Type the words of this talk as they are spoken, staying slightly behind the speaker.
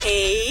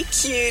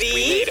cutie.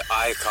 We made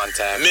eye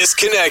contact.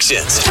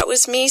 Misconnections. That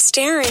was me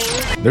staring.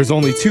 There's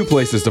only two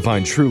places to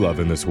find true love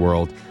in this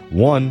world.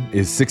 One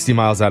is 60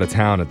 miles out of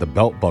town at the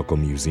Belt Buckle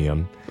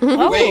Museum.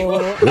 Wait,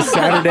 This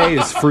Saturday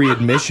is free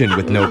admission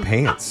with no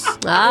pants.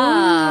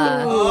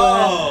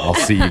 I'll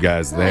see you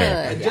guys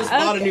there. I just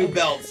bought a new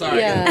belt. Sorry.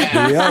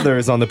 Yeah. The other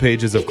is on the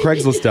pages of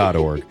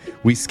Craigslist.org.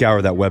 We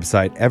scour that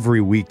website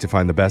every week to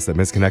find the best that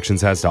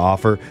Misconnections has to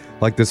offer,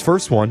 like this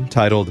first one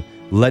titled,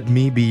 Let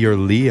Me Be Your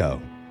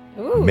Leo.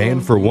 Man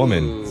for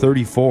woman,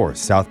 34,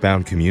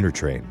 southbound commuter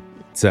train.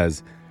 It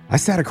says, I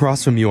sat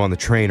across from you on the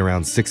train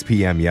around 6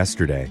 p.m.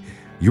 yesterday.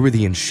 You were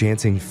the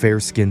enchanting,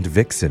 fair-skinned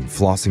vixen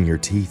flossing your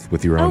teeth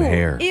with your own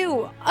hair.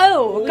 Ew.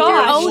 Oh,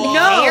 gosh. Oh,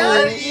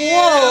 no.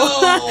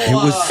 It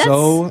was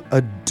so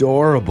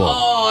adorable.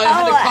 Oh, I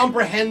had to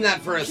comprehend that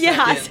for a second.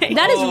 Yeah, same.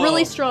 That is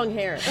really strong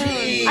hair.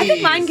 I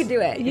think mine could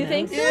do it. You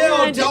think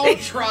so? Ew, don't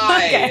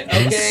try.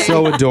 It was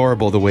so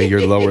adorable the way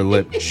your lower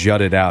lip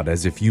jutted out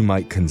as if you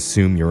might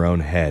consume your own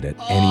head at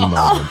any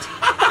moment.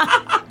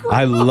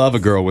 I love a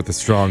girl with a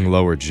strong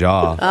lower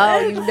jaw. Oh,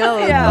 you know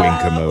it.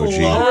 Wink emoji.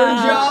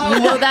 You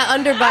know that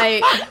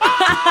underbite.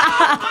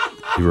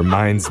 He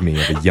reminds me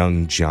of a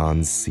young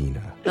John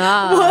Cena.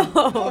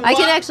 I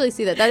can actually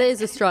see that. That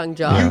is a strong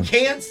jaw. You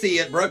can't see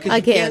it, bro, because I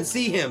you can't can't.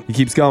 see him. He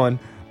keeps going.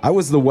 I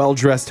was the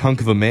well-dressed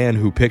hunk of a man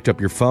who picked up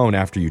your phone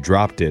after you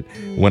dropped it.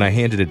 When I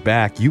handed it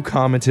back, you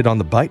commented on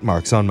the bite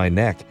marks on my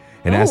neck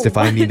and asked if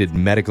I needed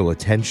medical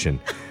attention.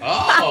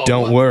 Oh.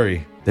 Don't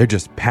worry. They're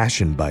just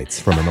passion bites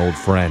from an old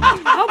friend.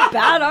 How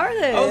bad are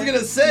they? I was going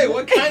to say,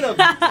 what kind of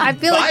I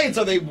feel like bites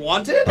are they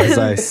wanted? As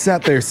I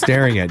sat there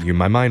staring at you,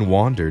 my mind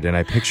wandered and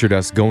I pictured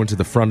us going to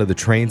the front of the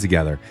train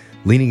together,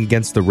 leaning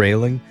against the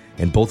railing,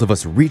 and both of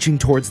us reaching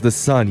towards the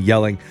sun,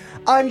 yelling,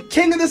 I'm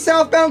king of the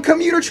southbound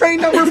commuter train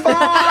number 5!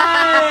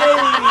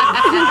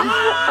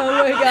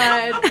 oh my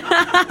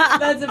God.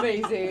 That's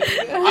amazing.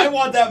 I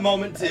want that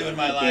moment, too, in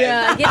my life.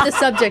 Yeah, I get the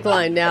subject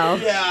line now.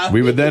 Yeah.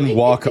 We would then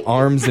walk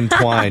arms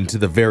entwined to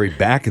the very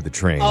back of the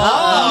train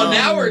Oh,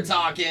 now we're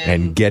talking.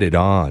 and get it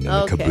on in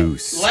the Okay.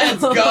 caboose.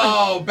 Let's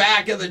go.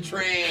 Back of the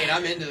train.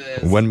 I'm into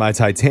this. When my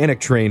Titanic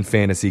train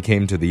fantasy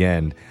came to the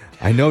end,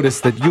 I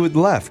noticed that you had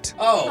left.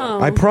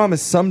 Oh. I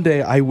promise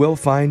someday I will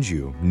find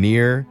you,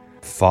 near,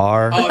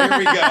 far, Oh, here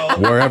we go.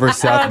 wherever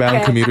southbound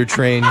Okay. commuter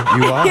train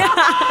you are.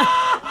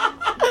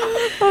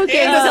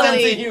 Okay, And a sense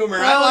Billy. of humor.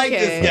 I like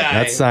Okay. this guy.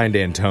 That's signed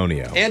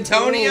Antonio.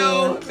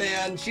 Antonio,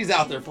 man, she's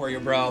out there for you,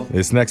 bro.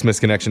 This next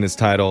misconnection is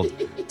titled,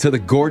 To the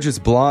Gorgeous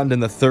Blonde in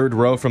the Third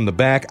Row from the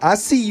Back, I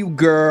See You,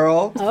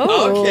 Girl.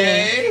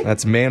 Okay.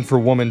 That's Man for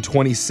Woman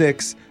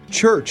 26,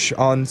 Church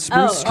on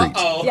Spruce Street.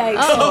 Oh. Yikes.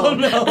 Oh,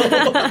 no.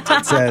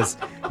 It says,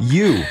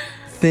 you,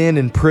 thin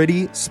and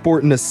pretty,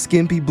 sporting a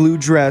skimpy blue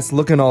dress,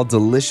 looking all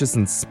delicious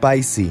and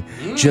spicy,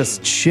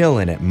 just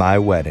chilling at my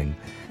wedding.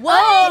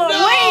 Whoa, wait.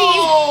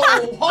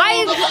 Hold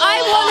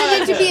I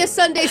wanted it to be a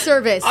Sunday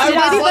service. Did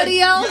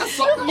anybody else? Yeah,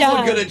 some girls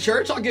look good at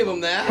church. I'll give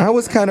them that. I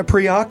was kind of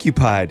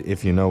preoccupied,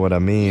 if you know what I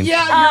mean.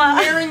 Yeah,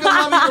 you're marrying the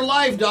love of your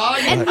life, dog.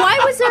 And why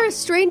was there a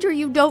stranger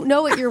you don't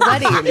know at your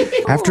wedding?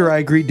 After I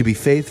agreed to be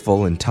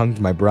faithful and tongued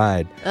my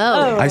bride,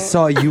 Oh. I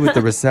saw you at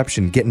the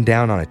reception getting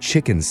down on a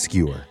chicken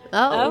skewer.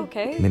 Oh.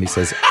 Okay. And then he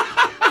says,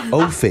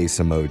 oh face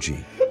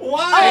emoji.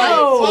 Why?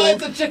 Oh. Why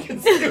is the chicken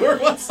skewer?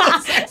 What's so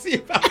sexy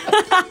about it?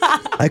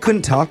 I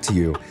couldn't talk to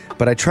you,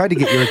 but I tried to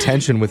get your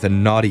attention with a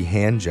naughty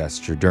hand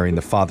gesture during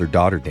the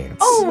father-daughter dance.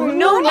 Oh,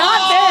 no, not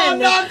Oh, then.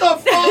 not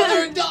the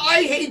father.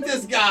 I hate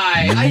this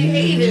guy. I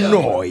hate him.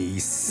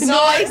 Noise.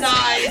 Not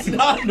nice.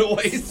 Not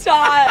noise.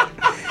 Stop.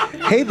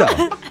 Hey,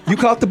 though, you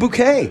caught the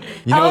bouquet.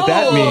 You know what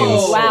that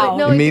means? Wow.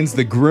 No, It means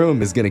the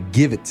groom is going to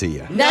give it to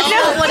you. That's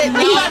not what it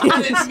Not what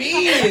means. it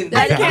means.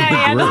 That's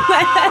The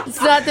groom.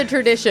 It's not the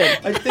tradition.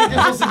 I think they're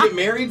supposed to get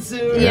married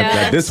soon. Yeah.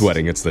 At this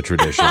wedding, it's the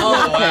tradition.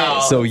 Oh, wow.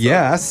 So,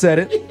 yeah, I said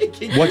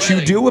it. What you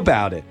do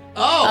about it?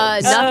 Oh.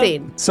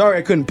 Nothing. Sorry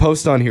I couldn't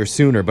post on here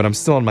sooner, but I'm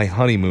still on my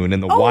honeymoon,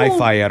 and the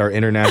Wi-Fi at our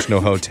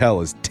international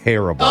hotel is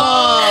terrible.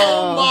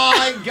 Oh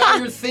my God!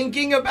 You're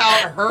thinking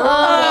about her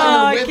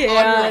while you're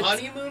on your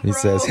honeymoon, bro? He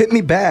says, hit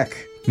me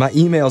back. My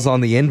email's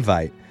on the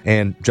invite.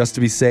 And just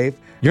to be safe,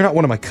 you're not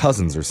one of my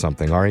cousins or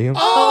something, are you?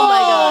 Oh my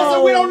God.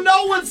 So we don't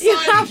know what sign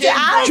have he came to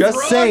ask. from, Just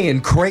bro.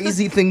 saying,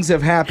 crazy things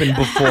have happened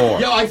before.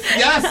 Yo,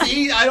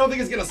 see, I don't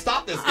think it's gonna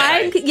stop this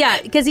guy.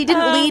 Yeah, because he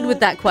didn't lead with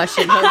that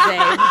question, Jose.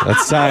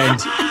 That's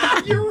signed.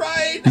 You're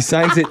right. He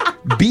signs it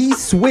B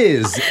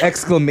Swizz!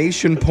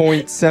 Exclamation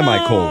point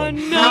semicolon.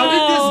 How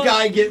did this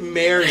guy get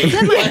married?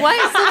 Why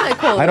is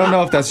semicolon? I don't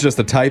know if that's just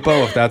a typo,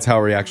 if that's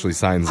how he actually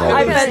signs all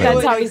I those bet things.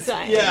 that's how he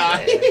signed.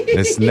 Yeah.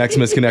 This next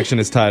misconnection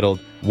is titled,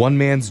 One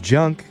Man's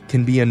Junk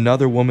Can Be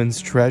Another Woman's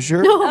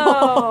Treasure?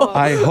 Oh.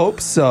 I hope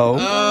so.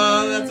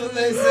 That's what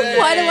they say.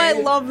 Why do I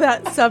love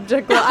that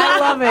subject? I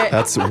love it.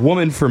 That's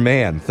Woman for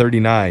Man,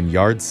 39,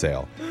 yard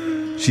sale.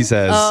 She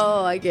says,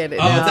 Oh, I get it.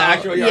 Oh, now. it's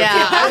actual yard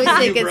Yeah, sale. I was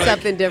thinking Right.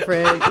 something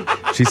different.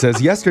 She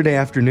says, yesterday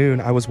afternoon,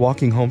 I was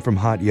walking home from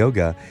hot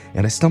yoga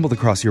and I stumbled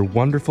across your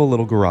wonderful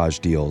little garage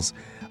deals.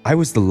 I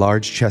was the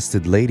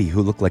large-chested lady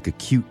who looked like a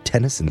cute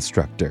tennis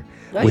instructor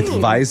with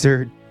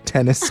visor,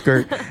 tennis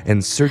skirt,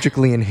 and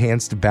surgically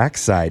enhanced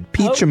backside.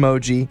 Peach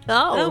emoji.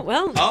 Oh,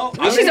 well. Oh,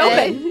 She's I'm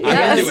open.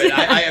 into it.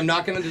 I am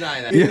not going to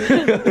deny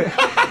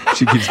that.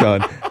 She keeps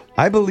going.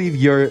 I believe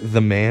you're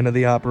the man of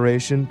the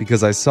operation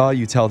because I saw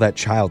you tell that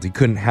child he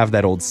couldn't have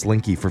that old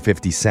Slinky for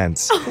 50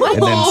 cents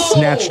and then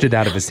snatched it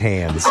out of his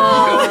hands.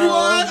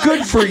 What?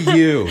 Good for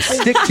you.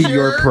 Stick to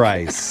your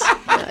price.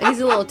 He's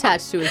a little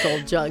attached to his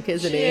old junk,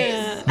 isn't he?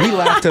 Yeah. We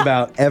laughed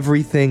about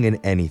everything and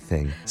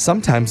anything,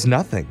 sometimes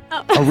nothing.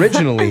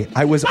 Originally,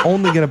 I was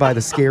only going to buy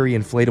the scary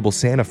inflatable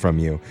Santa from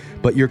you,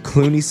 but your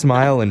Clooney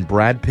smile and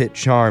Brad Pitt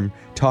charm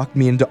talked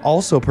me into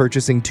also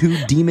purchasing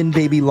 2 Demon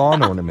Baby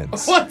lawn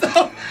ornaments. What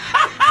the?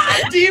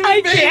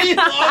 Demon baby can't.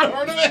 lawn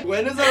ornament?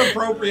 When is that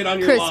appropriate on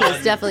your Christmas,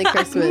 lawn? definitely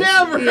Christmas.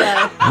 Never.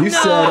 Yeah. You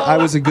said I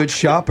was a good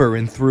shopper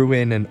and threw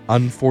in an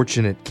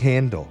unfortunate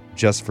candle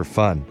just for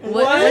fun.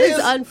 What is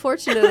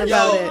unfortunate about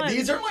Yo, it?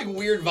 these are like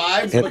weird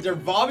vibes, but they're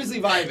obviously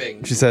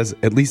vibing. She says,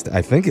 at least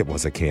I think it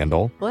was a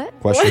candle. What?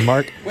 Question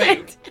mark.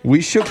 Wait,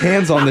 We shook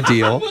hands on the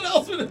deal, what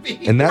else would it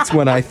be? and that's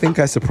when I think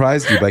I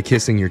surprised you by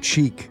kissing your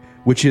cheek,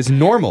 which is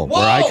normal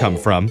where I Whoa! come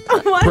from.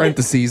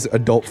 Parentheses,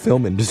 adult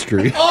film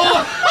industry.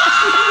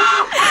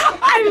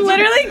 I'm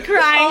literally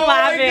crying Oh my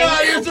laughing.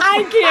 God, you're so-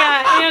 I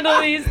can't handle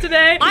these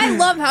today. I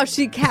love how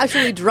she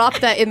casually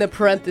dropped that in the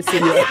parentheses.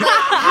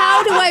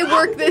 How do I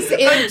work this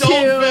Adult into?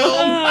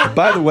 film.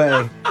 By the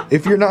way,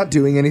 if you're not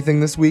doing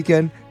anything this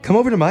weekend, come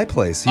over to my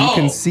place so you Oh.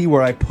 can see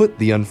where I put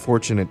the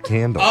unfortunate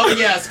candle. Oh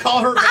yes, call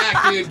her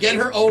back, dude. Get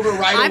her over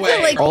right I away.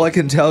 feel like- All I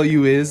can tell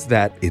you is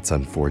that it's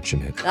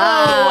unfortunate.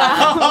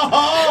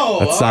 Oh,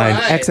 That's all signed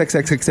right.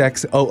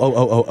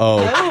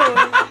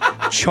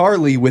 XXXXXOOOO.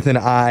 Charlie with an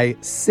I,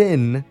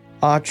 Sin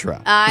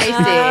Atra. I see.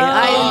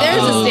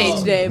 There's a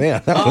stage name.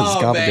 Man, that was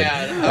Oh complicated.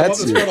 man, I want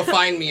That's this girl to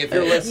find me if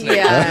you're listening.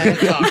 Yeah. your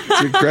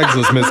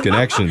Craigslist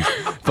misconnections.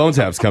 Phone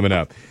tap's coming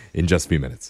up in just a few minutes.